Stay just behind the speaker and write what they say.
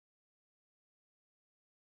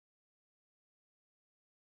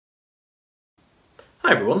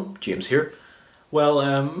Hi everyone, James here. Well,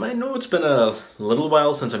 I know it's been a little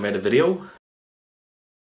while since I made a video.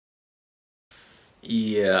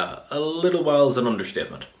 Yeah, a little while is an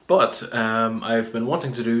understatement. But I've been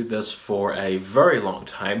wanting to do this for a very long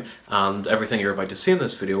time, and everything you're about to see in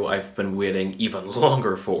this video I've been waiting even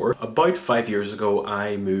longer for. About 5 years ago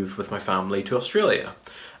I moved with my family to Australia.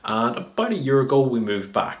 And about a year ago we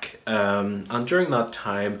moved back, and during that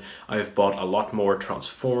time I've bought a lot more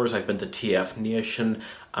Transformers. I've been to TF Nation,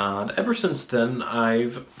 and ever since then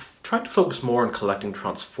I've tried to focus more on collecting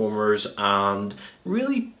Transformers and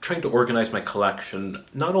really trying to organise my collection.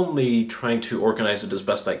 Not only trying to organise it as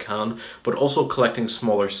best I can, but also collecting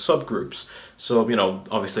smaller subgroups. So, you know,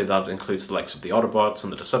 obviously that includes the likes of the Autobots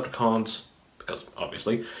and the Decepticons, because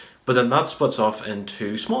obviously. But then that splits off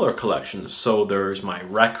into smaller collections. So there's my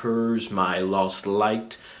Wreckers, my Lost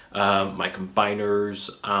Light, my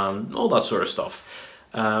Combiners, and all that sort of stuff.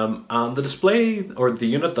 And the display, or the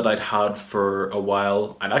unit that I'd had for a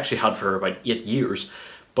while, I'd actually had for about 8 years.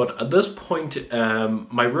 But at this point,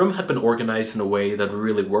 my room had been organised in a way that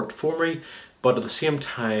really worked for me. But at the same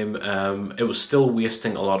time, it was still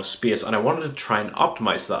wasting a lot of space, and I wanted to try and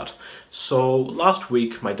optimize that. So last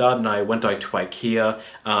week, my dad and I went out to IKEA,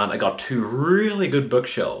 and I got 2 really good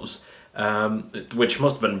bookshelves, which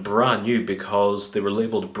must have been brand new because they were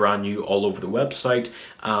labelled brand new all over the website,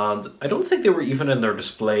 and I don't think they were even in their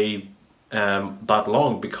display that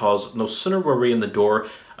long, because no sooner were we in the door,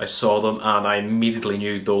 I saw them, and I immediately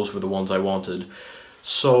knew those were the ones I wanted.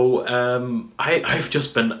 So I've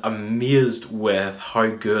just been amazed with how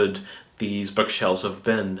good these bookshelves have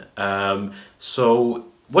been. So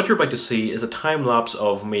what you're about to see is a time-lapse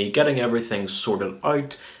of me getting everything sorted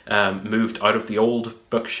out, moved out of the old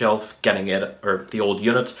bookshelf, getting it, or the old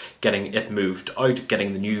unit, getting it moved out,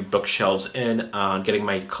 getting the new bookshelves in, and getting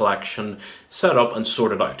my collection set up and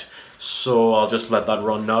sorted out. So I'll just let that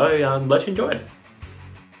run now and let you enjoy it.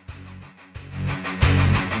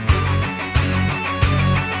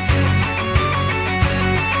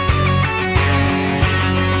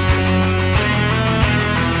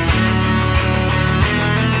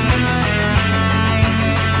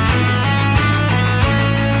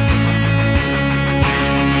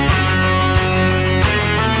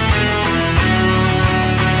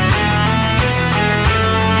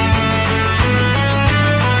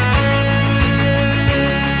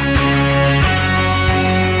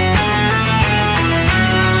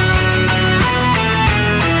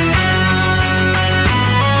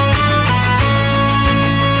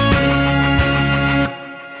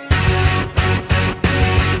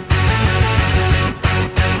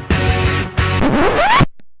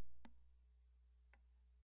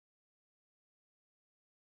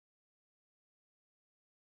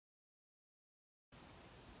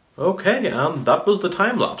 Okay, and that was the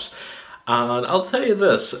time-lapse. And I'll tell you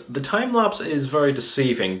this, the time-lapse is very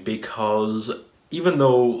deceiving because even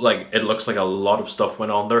though like it looks like a lot of stuff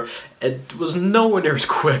went on there, it was nowhere near as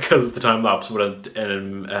quick as the time-lapse would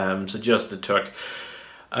suggest it took.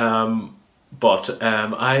 But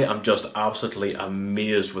I am just absolutely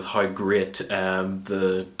amazed with how great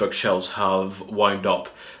the bookshelves have wound up.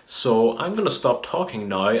 So I'm going to stop talking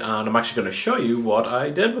now, and I'm actually going to show you what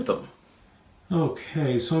I did with them.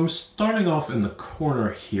 Okay, so I'm starting off in the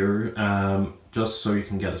corner here, just so you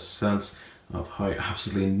can get a sense of how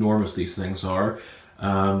absolutely enormous these things are.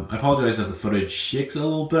 I apologise if the footage shakes a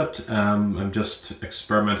little bit. I'm just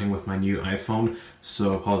experimenting with my new iPhone,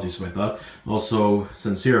 so apologies about that. Also,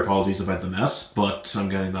 sincere apologies about the mess, but I'm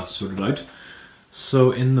getting that sorted out.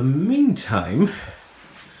 So in the meantime,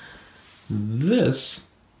 this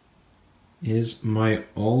is my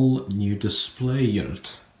all new display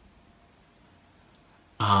unit.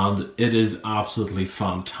 And it is absolutely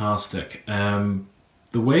fantastic. The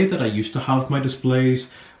way that I used to have my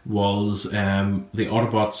displays was the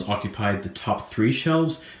Autobots occupied the top 3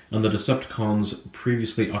 shelves and the Decepticons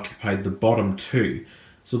previously occupied the bottom 2.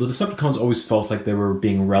 So the Decepticons always felt like they were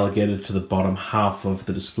being relegated to the bottom half of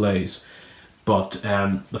the displays. But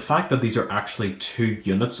the fact that these are actually 2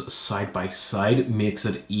 units side by side makes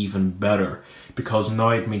it even better, because now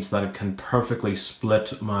it means that it can perfectly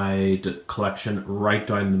split my collection right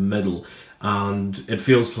down the middle, and it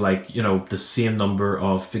feels like, you know, the same number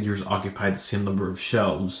of figures occupy the same number of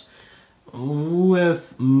shelves,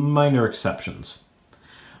 with minor exceptions.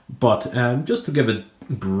 But just to give a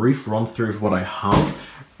brief run through of what I have,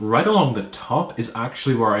 right along the top is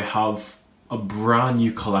actually where I have a brand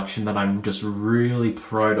new collection that I'm just really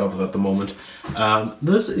proud of at the moment.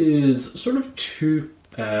 This is sort of 2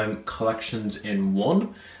 collections in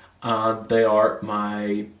one. They are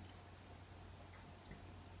my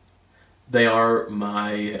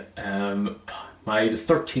my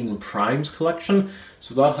 13 Primes collection.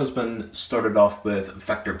 So that has been started off with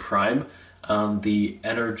Vector Prime and the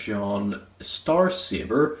Energon Star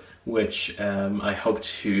Saber, which I hope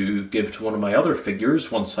to give to one of my other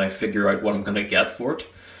figures once I figure out what I'm going to get for it.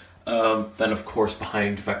 Then of course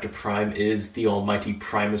behind Vector Prime is the almighty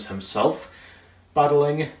Primus himself,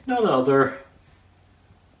 battling none other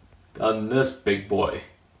than this big boy.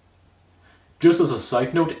 Just as a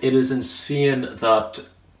side note, it is insane that,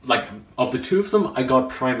 like, of the two of them, I got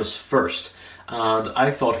Primus first, and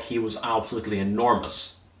I thought he was absolutely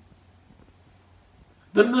enormous.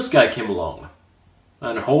 Then this guy came along,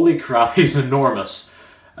 and holy crap, he's enormous.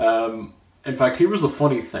 In fact, here was the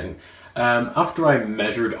funny thing. After I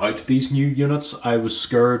measured out these new units, I was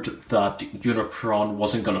scared that Unicron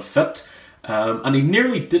wasn't going to fit, and he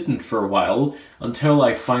nearly didn't for a while, until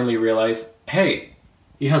I finally realised, hey,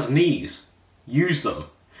 he has knees, use them.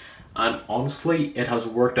 And honestly, it has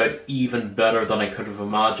worked out even better than I could have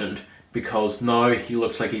imagined, because now he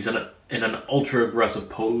looks like he's in an ultra aggressive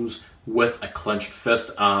pose with a clenched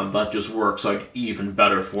fist, and that just works out even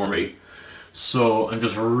better for me. So I'm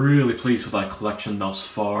just really pleased with that collection thus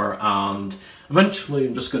far, and eventually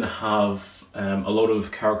I'm just going to have a load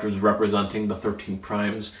of characters representing the 13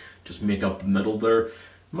 Primes, just make up the middle there.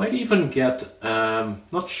 Might even get,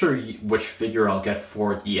 not sure which figure I'll get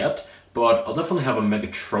for it yet, but I'll definitely have a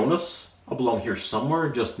Megatronus up along here somewhere,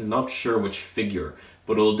 just not sure which figure,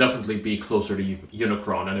 but it'll definitely be closer to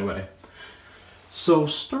Unicron anyway. So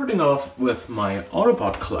starting off with my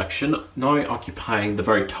Autobot collection, now occupying the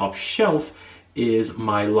very top shelf is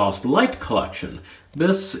my Lost Light collection.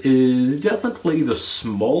 This is definitely the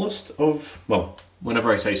smallest of, well,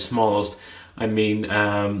 whenever I say smallest, I mean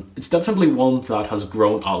it's definitely one that has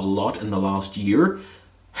grown a lot in the last year.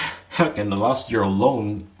 Heck, in the last year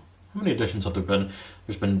alone, how many editions have there been?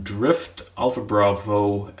 There's been Drift, Alpha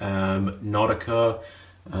Bravo, Nautica,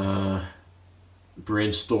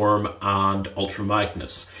 Brainstorm, and Ultra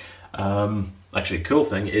Magnus. Actually, a cool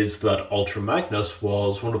thing is that Ultra Magnus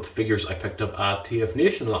was one of the figures I picked up at TF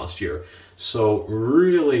Nation last year. So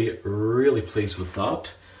really, really pleased with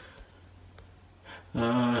that.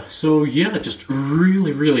 So yeah, just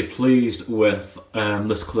really pleased with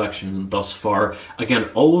this collection thus far. Again,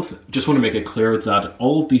 just want to make it clear that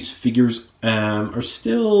all of these figures are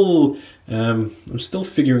still, I'm still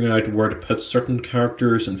figuring out where to put certain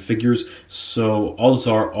characters and figures, so odds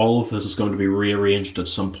are all of this is going to be rearranged at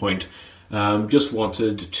some point. Just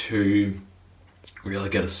wanted to really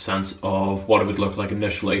get a sense of what it would look like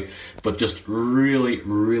initially, but just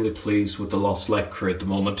really pleased with the Lost Light crew at the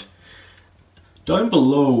moment. Down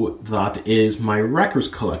below that is my Wreckers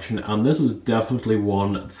collection, and this is definitely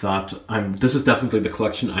one that this is definitely the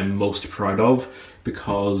collection I'm most proud of,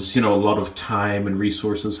 because, you know, a lot of time and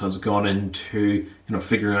resources has gone into, you know,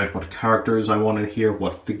 figuring out what characters I want in here,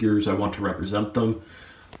 what figures I want to represent them.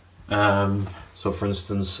 So for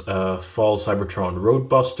instance, Fall Cybertron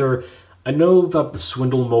Roadbuster. I know that the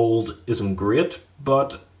Swindle mold isn't great,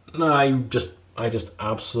 but I just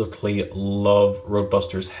absolutely love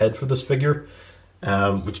Roadbuster's head for this figure.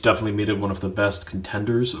 Which definitely made it one of the best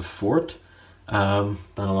contenders for it. Then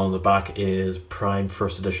along the back is Prime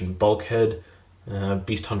First Edition Bulkhead,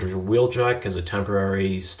 Beast Hunter's Wheeljack as a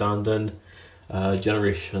temporary stand-in,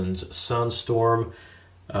 Generations Sandstorm,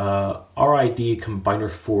 RID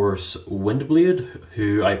Combiner Force Windblade,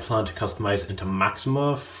 who I plan to customize into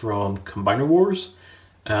Maxima from Combiner Wars,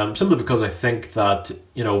 simply because I think that,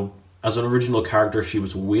 you know, as an original character she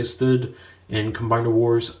was wasted in Combiner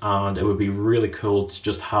Wars, and it would be really cool to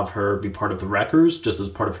just have her be part of the Wreckers, just as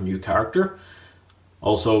part of a new character.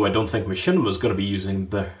 Also, I don't think Machinima is going to be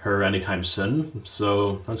using her anytime soon,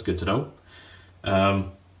 so that's good to know.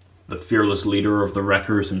 The fearless leader of the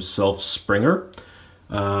Wreckers himself, Springer.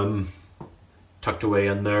 Tucked away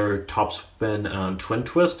in there, Topspin and Twin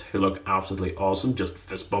Twist, who look absolutely awesome, just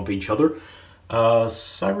fist bump each other.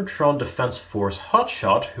 Cybertron Defense Force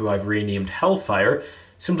Hotshot, who I've renamed Hellfire,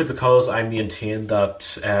 simply because I maintain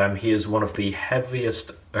that he is one of the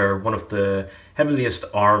heaviest, or one of the heaviest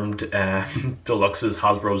armed deluxes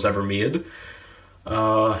Hasbro's ever made.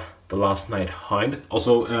 The Last Night Hound.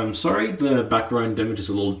 Also, sorry, the background image is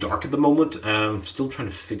a little dark at the moment. Still trying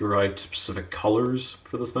to figure out specific colors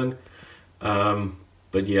for this thing.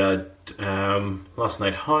 But yeah, Last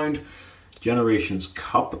Night Hound, Generations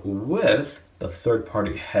Cup with the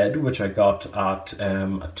third-party head, which I got at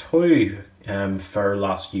a toy fair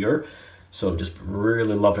last year, so just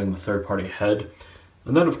really loving the third-party head.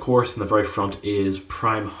 And then of course in the very front is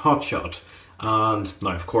Prime Hotshot, and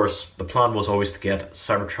now of course the plan was always to get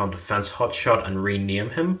Cybertron Defense Hotshot and rename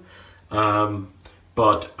him,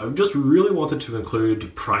 but I just really wanted to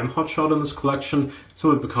include Prime Hotshot in this collection,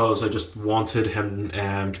 simply because I just wanted him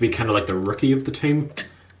to be kind of like the rookie of the team.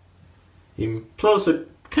 Plus, it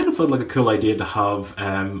kind of felt like a cool idea to have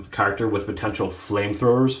a character with potential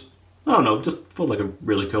flamethrowers. I don't know, just felt like a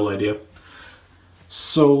really cool idea.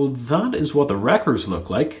 So that is what the Wreckers look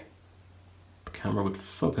like. The camera would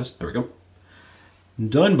focus, there we go.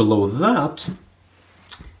 Down below that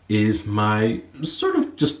is my sort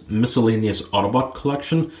of just miscellaneous Autobot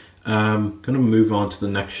collection. I'm going to move on to the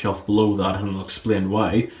next shelf below that and I'll explain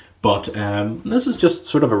why. But this is just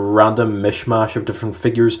sort of a random mishmash of different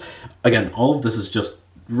figures. Again, all of this is just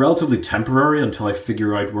relatively temporary until I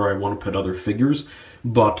figure out where I want to put other figures.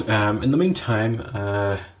 But in the meantime,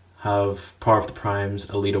 have Power of the Primes,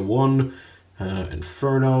 Elita 1,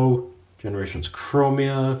 Inferno, Generations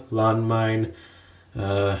Chromia, Landmine,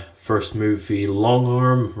 First Movie Long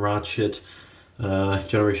Arm, Ratchet,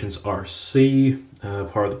 Generations RC,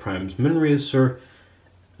 Power of the Primes Moonracer.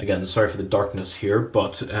 Again, sorry for the darkness here,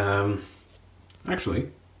 but actually,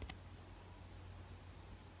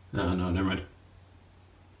 no, never mind.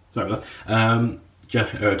 Sorry about that.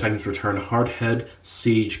 Titan's Return Hardhead,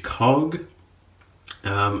 Siege Cog,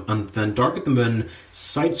 and then Dark at the Moon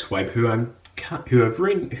Sideswipe, who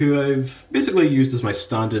I've basically used as my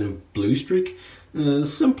stand-in Blue Streak,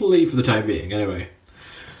 simply for the time being, anyway.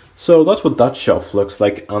 So that's what that shelf looks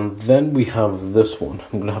like, and then we have this one.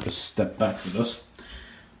 I'm gonna have to step back for this.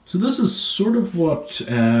 So this is sort of what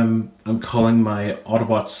I'm calling my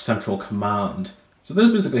Autobots Central Command. So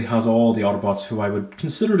this basically has all the Autobots who I would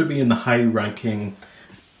consider to be in the high-ranking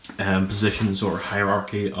positions or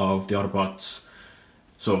hierarchy of the Autobots.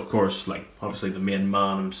 So of course, like obviously the main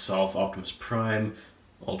man himself, Optimus Prime,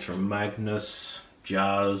 Ultra Magnus,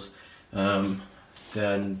 Jazz,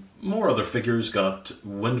 then more other figures. Got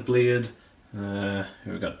Windblade,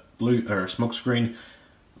 we got Smokescreen,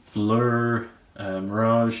 Blur,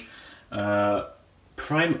 Mirage,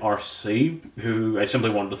 Prime RC, who I simply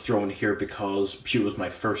wanted to throw in here because she was my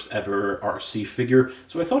first ever RC figure,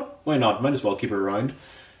 so I thought, why not, might as well keep her around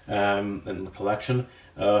in the collection.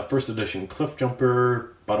 First edition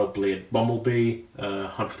Cliffjumper, Battleblade Bumblebee,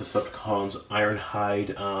 Hunt for the Decepticons,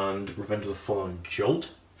 Ironhide, and Revenge of the Fallen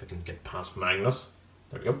Jolt, if I can get past Magnus.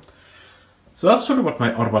 There we go. So that's sort of what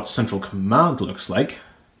my Autobot Central Command looks like.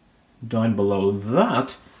 Down below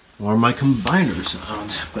that are my combiners,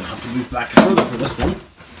 and I'm going to have to move back further for this one.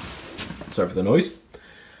 Sorry for the noise.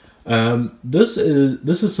 This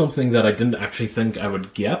is something that I didn't actually think I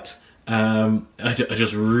would get. I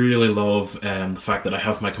just really love the fact that I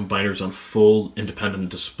have my combiners on full independent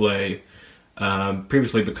display.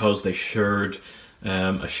 Previously, because they shared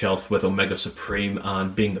a shelf with Omega Supreme,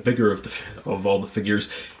 and being the bigger of all the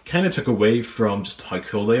figures, kind of took away from just how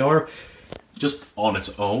cool they are. Just on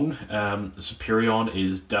its own, Superion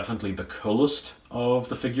is definitely the coolest of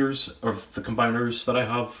the figures, of the combiners that I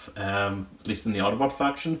have, at least in the Autobot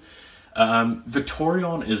faction.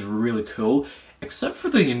 Victorion is really cool, except for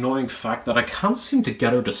the annoying fact that I can't seem to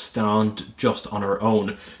get her to stand just on her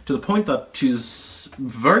own, to the point that she's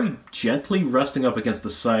very gently resting up against the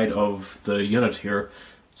side of the unit here.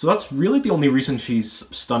 So that's really the only reason she's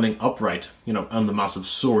standing upright, you know, and the massive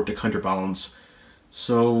sword to counterbalance.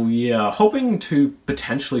 So yeah, hoping to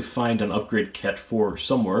potentially find an upgrade kit for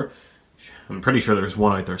somewhere. I'm pretty sure there's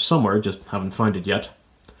one out there somewhere, just haven't found it yet.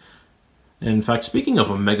 In fact, speaking of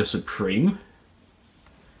Omega Supreme,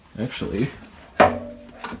 actually,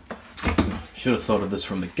 should have thought of this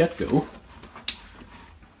from the get-go.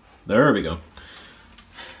 There we go.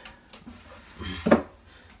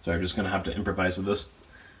 Sorry, I'm just going to have to improvise with this.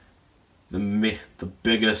 The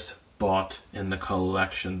biggest bought in the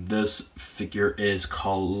collection. This figure is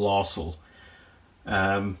colossal.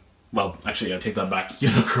 Well, actually, I take that back.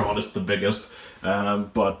 Unicron is the biggest.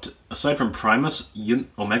 But aside from Primus,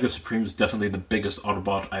 Omega Supreme is definitely the biggest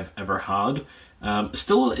Autobot I've ever had.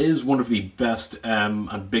 Still is one of the best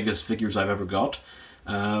and biggest figures I've ever got.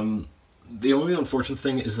 The only unfortunate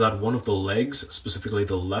thing is that one of the legs, specifically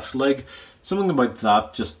the left leg, something about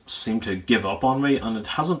that just seemed to give up on me, and it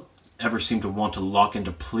hasn't ever seemed to want to lock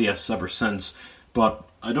into place ever since. But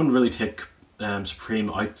I don't really take Supreme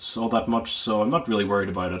out all that much, so I'm not really worried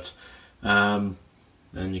about it. And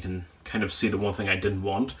you can kind of see the one thing I didn't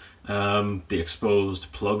want, the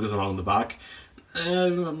exposed plugs along the back.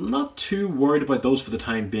 I'm not too worried about those for the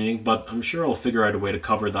time being, but I'm sure I'll figure out a way to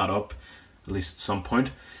cover that up, at least at some point.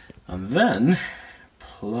 And then,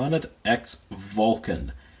 Planet X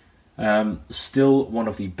Vulcan. Still one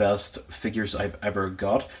of the best figures I've ever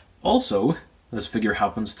got. Also, this figure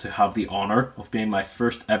happens to have the honor of being my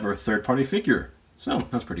first ever third-party figure, so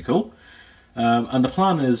that's pretty cool. And the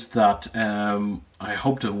plan is that I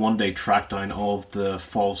hope to one day track down all of the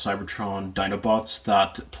Fall of Cybertron Dinobots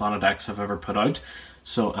that Planet X have ever put out.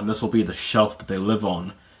 So, and this will be the shelf that they live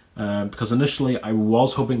on. Because initially I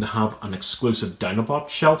was hoping to have an exclusive Dinobot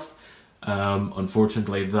shelf.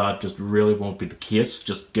 Unfortunately, that just really won't be the case,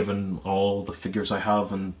 just given all the figures I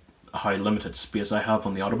have and how limited space I have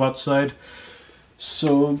on the Autobot side.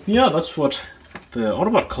 So yeah, that's what the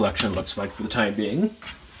Autobot collection looks like for the time being.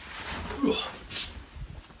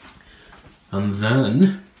 And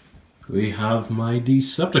then we have my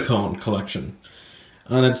Decepticon collection.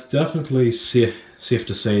 And it's definitely safe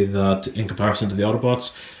to say that in comparison to the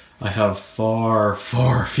Autobots, I have far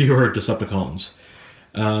fewer Decepticons.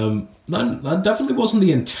 That definitely wasn't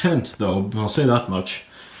the intent, though, I'll say that much.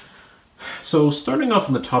 So starting off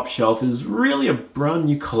on the top shelf is really a brand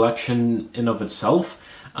new collection in of itself,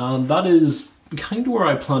 and that is kind of where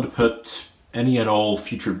I plan to put any and all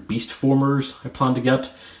future beast formers I plan to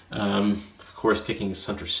get. Of course, taking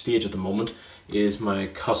center stage at the moment is my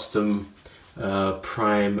custom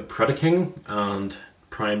Prime Predaking and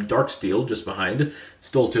Prime Darksteel just behind.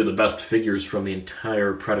 Still two of the best figures from the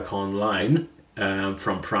entire Predacon line,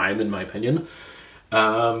 from Prime in my opinion.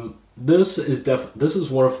 This is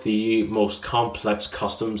one of the most complex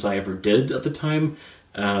customs I ever did at the time.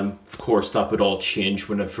 Of course, that would all change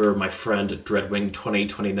whenever my friend Dreadwing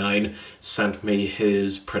 2029 sent me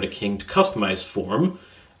his Predaking to customize form.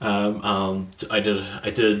 And I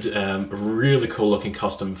did a really cool looking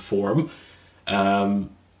custom form. And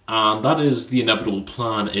that is the inevitable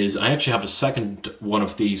plan. Is I actually have a second one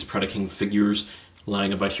of these Predaking figures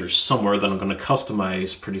lying about here somewhere that I'm going to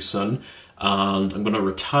customize pretty soon, and I'm going to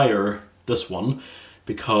retire this one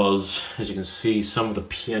because, as you can see, some of the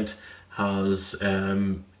paint has,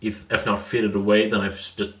 if not faded away, then I've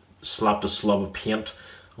just slapped a slab of paint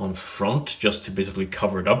on front just to basically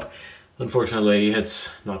cover it up. Unfortunately,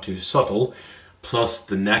 it's not too subtle. Plus,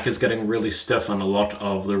 the neck is getting really stiff and a lot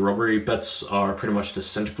of the rubbery bits are pretty much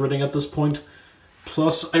disintegrating at this point.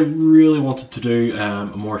 Plus, I really wanted to do a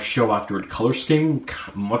more show-accurate colour scheme,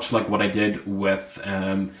 much like what I did with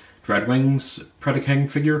Dreadwing's Predaking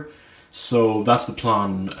figure. So that's the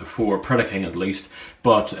plan for Predaking at least.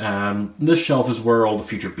 But this shelf is where all the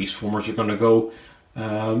future beast formers are going to go.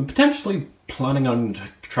 Potentially planning on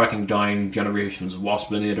tracking down Generations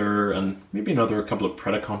Waspinator and maybe a couple of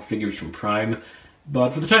Predacon figures from Prime.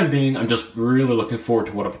 But for the time being, I'm just really looking forward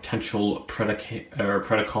to what a potential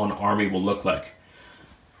Predacon army will look like.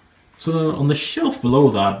 So on the shelf below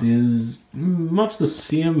that is much the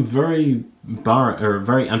same, very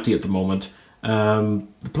empty at the moment.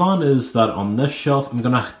 The plan is that on this shelf I'm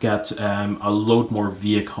gonna get a load more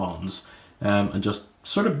Viacons and just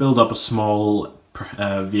sort of build up a small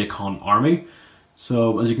Viacon army.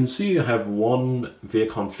 So as you can see, I have one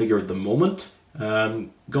Viacon figure at the moment.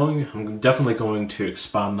 I'm definitely going to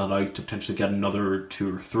expand that out to potentially get another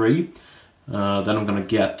 2 or 3. Then I'm going to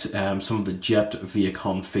get some of the Jet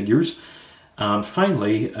Viacon figures. And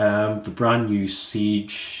finally, the brand new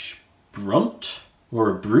Siege Brunt,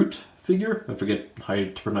 or Brute figure, I forget how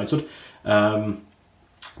to pronounce it.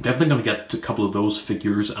 Definitely going to get a couple of those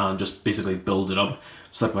figures and just basically build it up.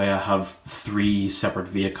 So that way I have 3 separate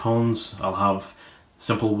Viacons. I'll have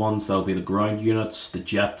simple ones, that'll be the ground units, the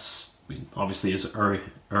Jets, obviously as air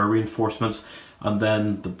reinforcements, and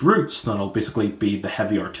then the Brutes, that'll basically be the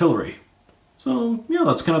heavy artillery. So yeah,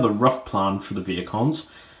 that's kind of the rough plan for the Viacons.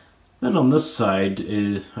 Then on this side,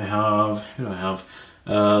 I have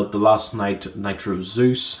the Last Night Nitro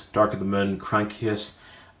Zeus, Dark of the Moon Crankius,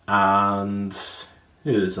 and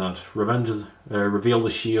who is that? Reveal the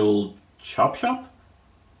Shield Chop Shop?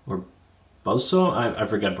 Or Buzzsaw? I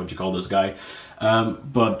forget what you call this guy.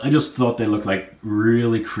 But I just thought they looked like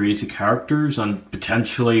really crazy characters, and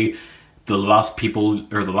potentially the last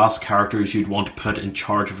characters you'd want to put in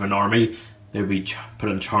charge of an army. They'd be put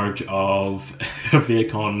in charge of a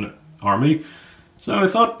Viacon army. So I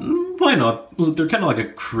thought, why not? They're kind of like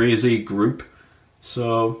a crazy group.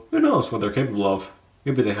 So who knows what they're capable of.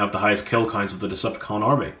 Maybe they have the highest kill counts of the Decepticon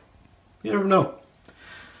army. You never know.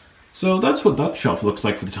 So that's what that shelf looks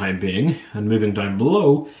like for the time being. And moving down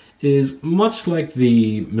below is much like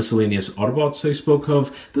the miscellaneous Autobots I spoke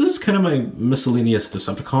of. This is kind of my miscellaneous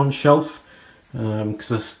Decepticon shelf.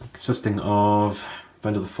 Consisting of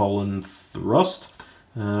Event of the Fallen Thrust,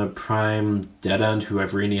 Prime Dead End, who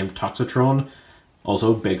I've renamed Toxitron.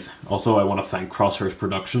 Also, I want to thank Crosshairs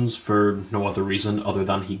Productions for no other reason other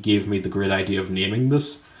than he gave me the great idea of naming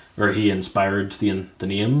this, or he inspired the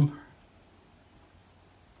name.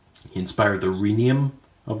 He inspired the rename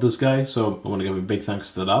of this guy, so I want to give a big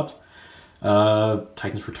thanks to that.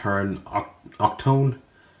 Titans Return Octone,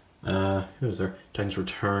 Who's there? Titans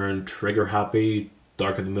Return, Trigger Happy,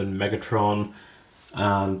 Dark of the Moon, Megatron,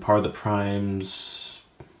 and Power of the Primes.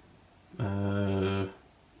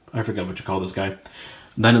 I forget what you call this guy.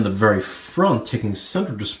 Then in the very front, taking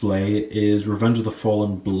center display, is Revenge of the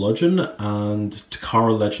Fallen Bludgeon and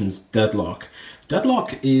Takara Legends Deadlock.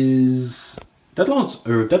 Deadlock is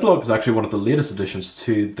actually one of the latest additions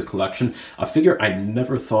to the collection. A figure I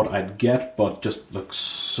never thought I'd get, but just looks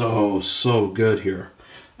so good here.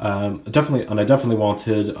 I definitely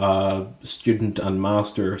wanted a student and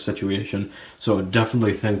master situation, so I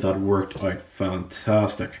definitely think that worked out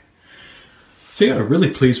fantastic. So yeah, really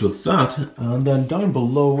pleased with that. And then down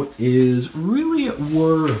below is really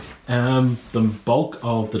where the bulk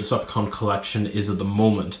of the Decepticon collection is at the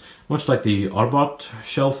moment. Much like the Autobot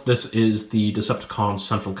shelf, this is the Decepticon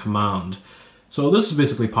Central Command. So this is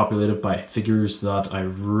basically populated by figures that I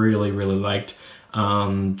really liked,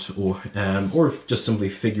 and or just simply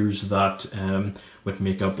figures that would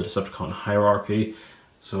make up the Decepticon hierarchy.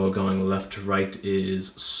 So going left to right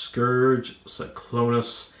is Scourge,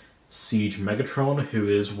 Cyclonus, Siege Megatron, who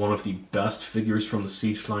is one of the best figures from the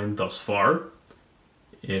Siege line thus far.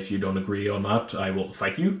 If you don't agree on that, I will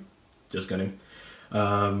fight you. Just kidding.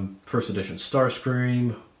 First edition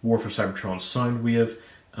Starscream, War for Cybertron Soundwave,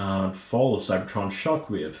 and Fall of Cybertron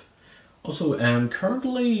Shockwave. Also,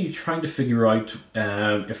 currently trying to figure out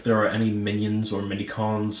if there are any minions or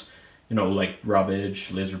minicons, you know, like Ravage,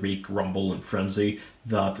 Laserbeak, Rumble, and Frenzy,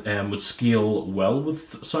 that would scale well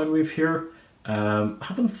with Soundwave here.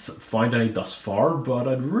 Haven't found any thus far, but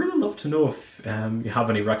I'd really love to know if you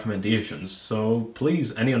have any recommendations. So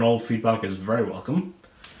please, any and all feedback is very welcome.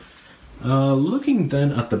 Looking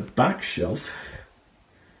then at the back shelf,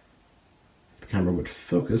 if the camera would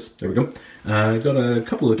focus, there we go. Got a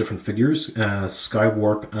couple of different figures,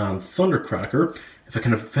 Skywarp and Thundercracker.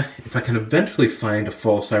 If I can eventually find a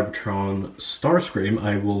Fall Cybertron Starscream,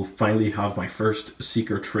 I will finally have my first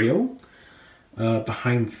Seeker trio.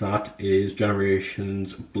 Behind that is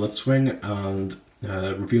Generations Blitzwing and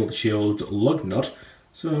Reveal the Shield Lugnut.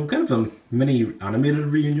 So kind of a mini animated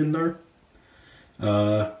reunion there.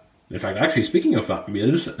 In fact, actually speaking of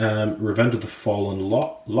animated, Revenge of the Fallen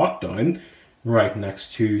Lockdown, right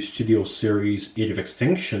next to Studio Series Age of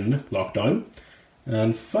Extinction Lockdown.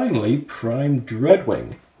 And finally, Prime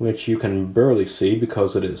Dreadwing, which you can barely see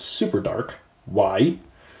because it is super dark. Why?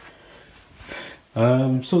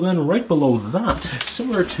 So then right below that,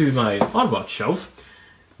 similar to my Autobot shelf,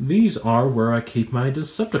 these are where I keep my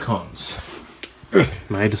Decepticons.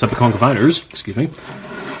 My Decepticon combiners, excuse me.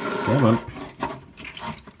 Come on.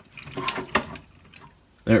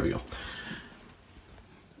 There we go.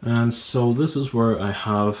 And so this is where I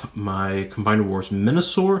have my Combiner Wars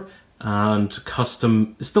Minosaur and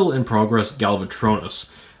custom, still in progress,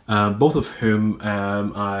 Galvatronus. Both of whom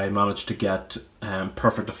I managed to get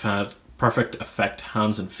perfect effect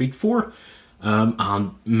hands and feet for.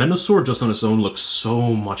 And Minosaur just on its own looks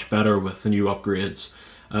so much better with the new upgrades.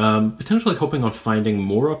 Potentially hoping on finding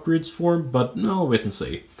more upgrades for him, but no, I'll wait and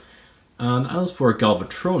see. And as for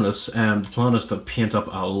Galvatronus, the plan is to paint up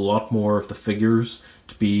a lot more of the figures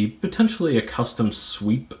to be potentially a custom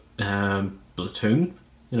sweep platoon.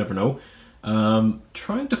 You never know.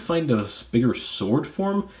 Trying to find a bigger sword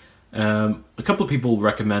form. A couple of people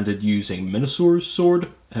recommended using Minosaur's sword,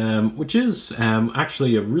 which is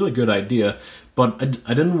actually a really good idea, but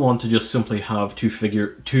I didn't want to just simply have two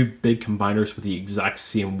big combiners with the exact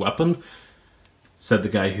same weapon, said the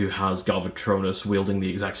guy who has Galvatronus wielding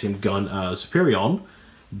the exact same gun as Superion.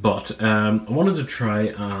 But I wanted to try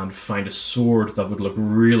and find a sword that would look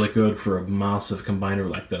really good for a massive combiner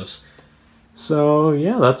like this. So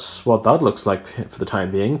yeah, that's what that looks like for the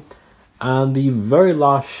time being. And the very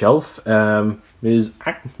last shelf is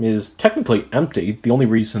technically empty. The only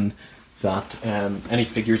reason that any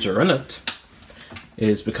figures are in it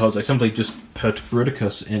is because I simply just put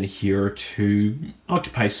Bruticus in here to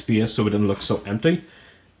occupy space so it didn't look so empty.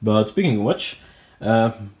 But speaking of which,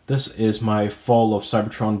 this is my Fall of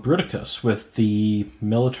Cybertron Bruticus with the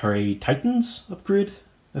Military Titans upgrade,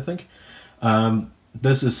 I think.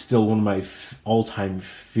 This is still one of my all-time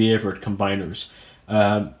favorite combiners.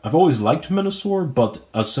 I've always liked Minosaur, but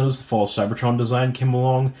as soon as the Fall of Cybertron design came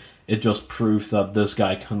along, it just proved that this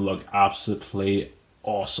guy can look absolutely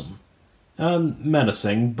awesome. And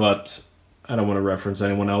menacing, but I don't want to reference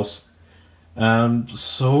anyone else.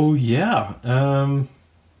 So yeah,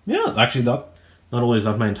 actually that, not only is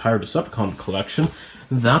that my entire Decepticon collection,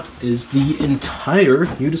 that is the entire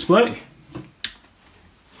new display.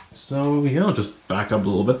 So yeah, I'll just back up a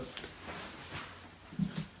little bit.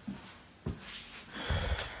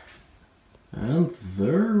 And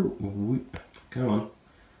there we, come on.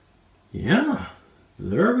 yeah,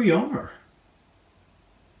 there we are.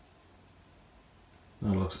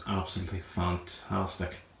 That looks absolutely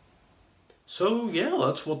fantastic. So yeah,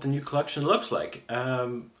 that's what the new collection looks like.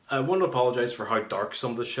 I want to apologise for how dark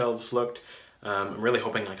some of the shelves looked. I'm really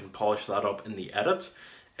hoping I can polish that up in the edit.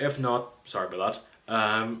 If not, sorry about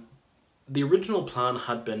that. The original plan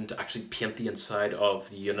had been to actually paint the inside of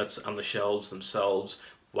the units and the shelves themselves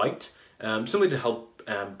white, simply to help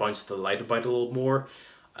bounce the light about a little more.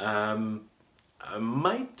 I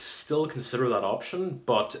might still consider that option,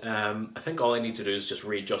 but I think all I need to do is just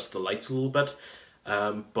readjust the lights a little bit.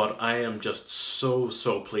 But I am just so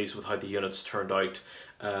pleased with how the units turned out.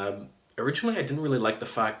 Originally, I didn't really like the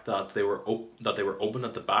fact that they were open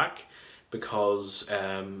at the back, because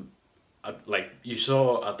like you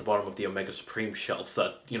saw at the bottom of the Omega Supreme shelf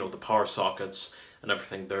that, you know, the power sockets and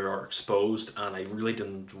everything there are exposed, and I really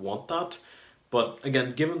didn't want that. But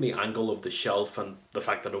again, given the angle of the shelf and the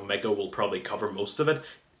fact that Omega will probably cover most of it,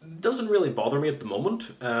 it doesn't really bother me at the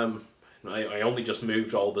moment. I only just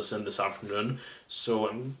moved all this in this afternoon,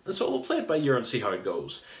 so we'll play it by ear and see how it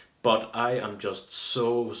goes. But I am just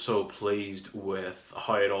so pleased with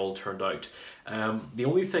how it all turned out. The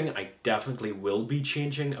only thing I definitely will be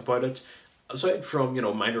changing about it, aside from, you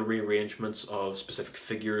know, minor rearrangements of specific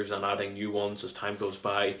figures and adding new ones as time goes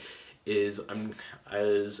by, is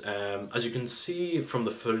as you can see from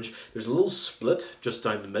the footage, there's a little split just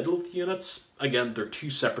down the middle of the units. Again, they're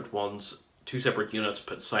two separate units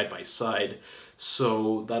put side by side,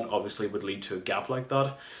 so that obviously would lead to a gap like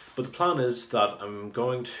that. But the plan is that I'm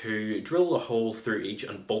going to drill a hole through each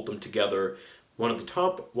and bolt them together, one at the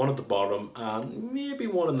top, one at the bottom, and maybe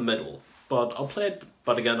one in the middle. But I'll play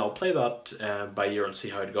that by ear and see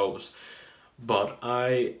how it goes. But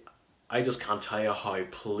I just can't tell you how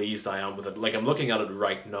pleased I am with it. Like, I'm looking at it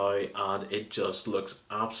right now and it just looks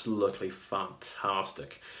absolutely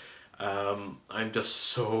fantastic. I'm just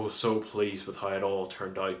so pleased with how it all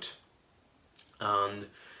turned out. And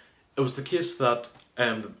it was the case that,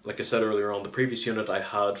 like I said earlier on, the previous unit I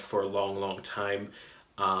had for a long time,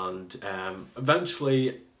 and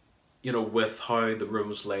eventually, you know, with how the room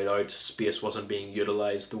was laid out, space wasn't being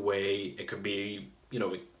utilised the way it could be, you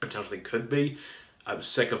know, it potentially could be. I was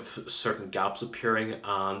sick of certain gaps appearing,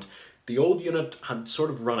 and the old unit had sort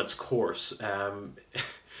of run its course.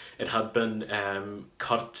 It had been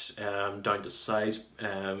cut down to size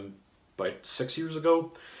about 6 years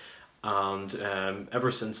ago, and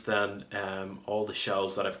ever since then, all the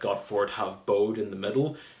shelves that I've got for it have bowed in the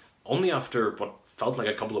middle, only after what felt like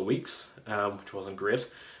a couple of weeks, which wasn't great.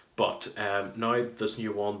 But now this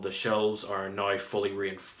new one, the shelves are now fully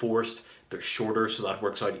reinforced. They're shorter, so that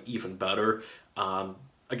works out even better.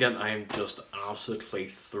 Again, I am just absolutely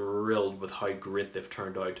thrilled with how great they've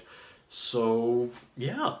turned out. So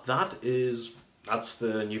yeah, that's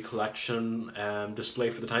the new collection display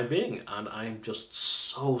for the time being, and I'm just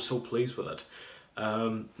so pleased with it.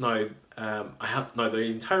 Now the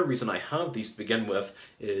entire reason I have these to begin with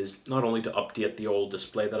is not only to update the old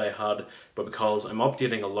display that I had, but because I'm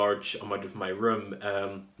updating a large amount of my room.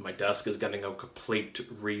 My desk is getting a complete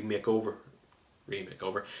remakeover.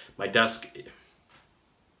 My desk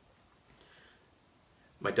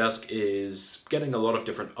is getting a lot of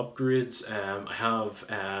different upgrades. I have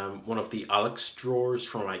one of the Alex drawers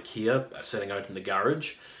from IKEA sitting out in the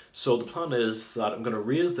garage. So the plan is that I'm going to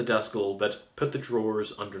raise the desk a little bit, put the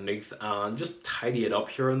drawers underneath, and just tidy it up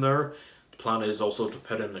here and there. The plan is also to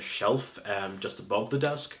put in a shelf just above the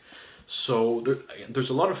desk. So there's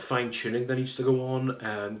a lot of fine-tuning that needs to go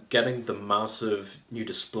on. Getting the massive new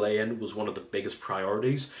display in was one of the biggest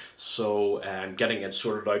priorities. So getting it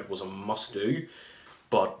sorted out was a must-do.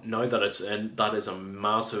 But now that it's in, that is a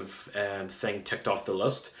massive thing ticked off the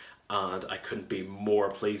list, and I couldn't be more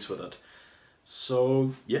pleased with it.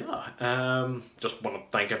 So yeah, just want to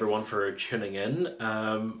thank everyone for tuning in,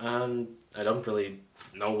 and I don't really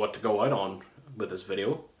know what to go out on with this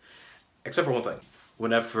video, except for one thing.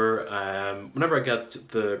 Whenever I get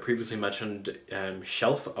the previously mentioned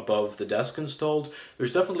shelf above the desk installed,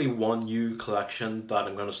 there's definitely one new collection that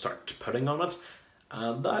I'm going to start putting on it,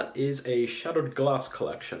 and that is a shattered glass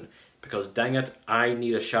collection. Because dang it, I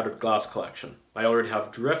need a shattered glass collection. I already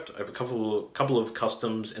have drift. I have a couple of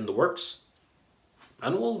customs in the works,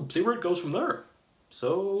 and we'll see where it goes from there.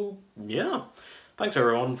 So yeah, thanks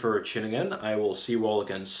everyone for tuning in. I will see you all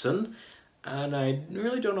again soon, and I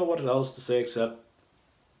really don't know what else to say except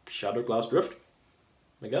shattered glass drift,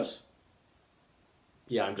 I guess.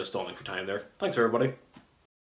 Yeah, I'm just stalling for time there. Thanks everybody.